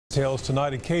Details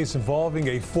tonight, a case involving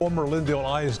a former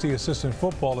Lindale ISD assistant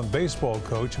football and baseball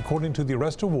coach. According to the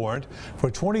arrest warrant for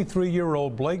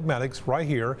 23-year-old Blake Maddox, right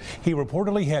here, he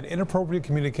reportedly had inappropriate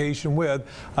communication with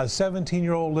a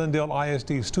 17-year-old Lindale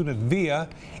ISD student via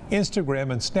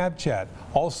Instagram and Snapchat,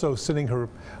 also sending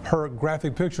her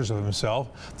graphic pictures of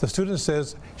himself. The student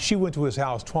says she went to his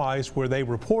house twice where they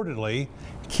reportedly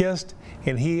kissed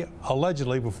and he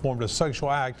allegedly performed a sexual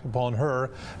act upon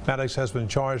her. Maddox has been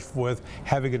charged with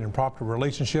having an improper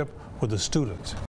relationship with the student.